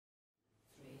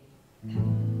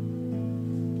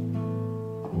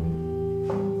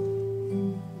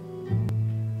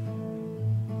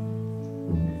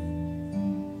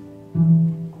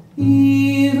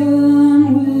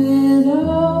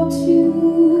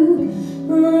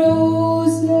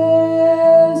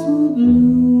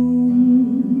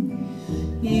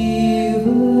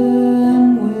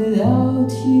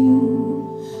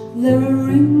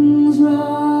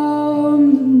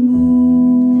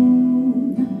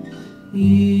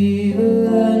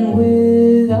Even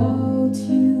without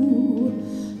you,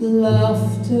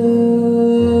 laughter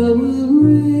will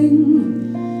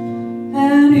ring,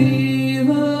 and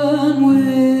even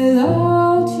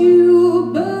without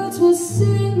you, birds will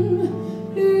sing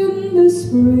in the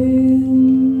spring.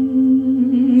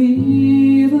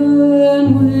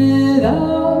 Even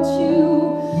without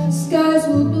you, skies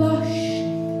will blush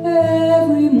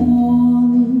every morn.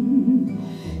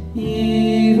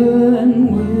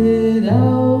 Even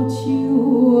without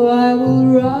you, I will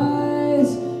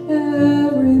rise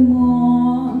every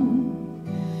morn.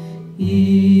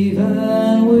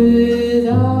 Even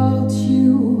without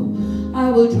you,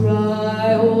 I will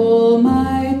dry all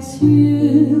my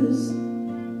tears.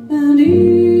 And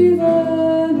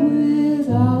even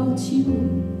without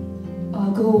you,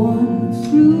 I'll go on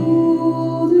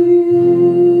through the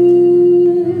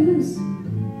years.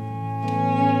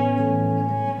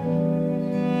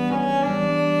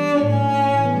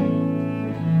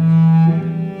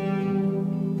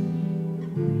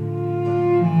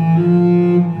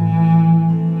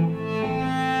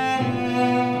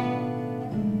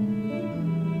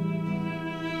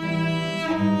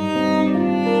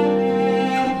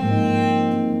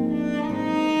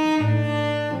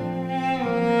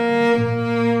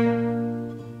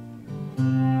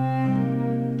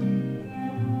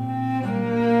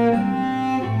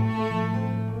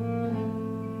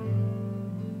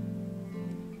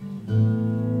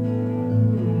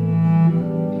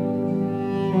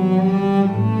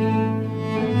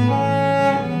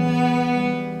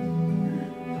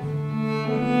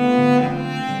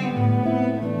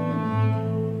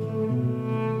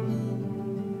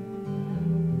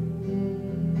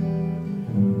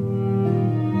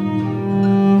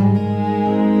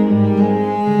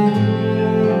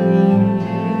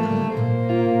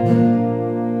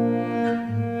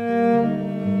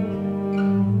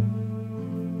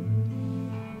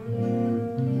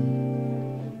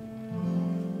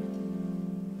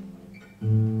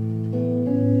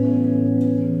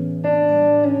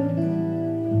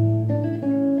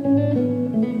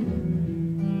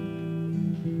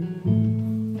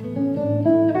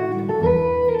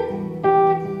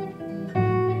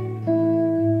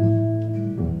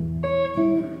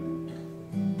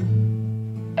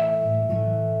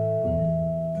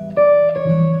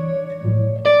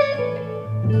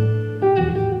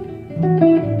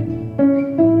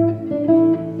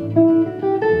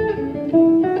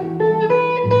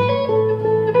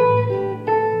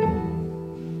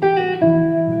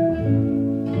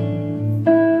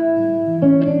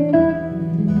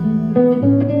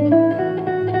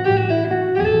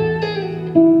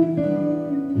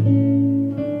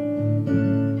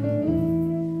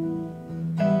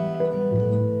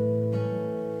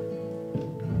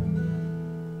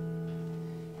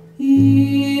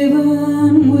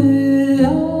 Even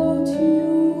without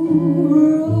you,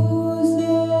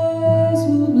 roses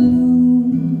will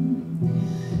bloom.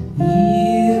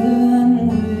 Even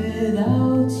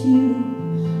without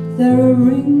you, there are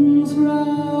rings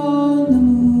round the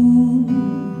moon.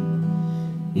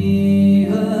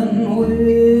 Even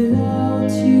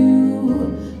without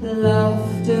you,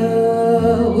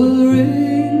 laughter will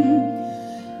ring.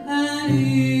 And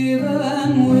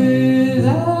even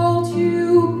without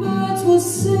you, birds will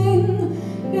sing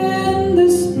in the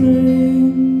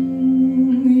spring.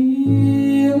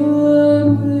 Even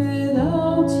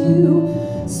without you,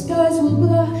 skies will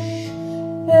blush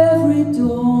every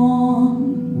dawn.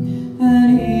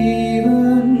 And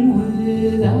even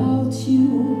without you,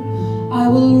 I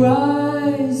will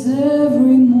rise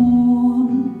every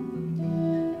morn.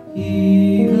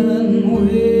 Even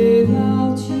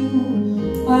without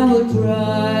you, I will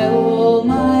dry all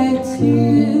my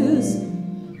tears.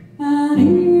 And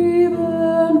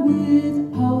even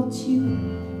without you,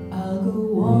 I'll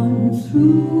go on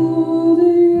through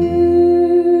the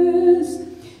years.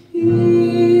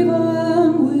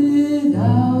 Even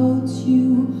without you,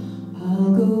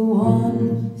 I'll go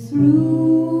on through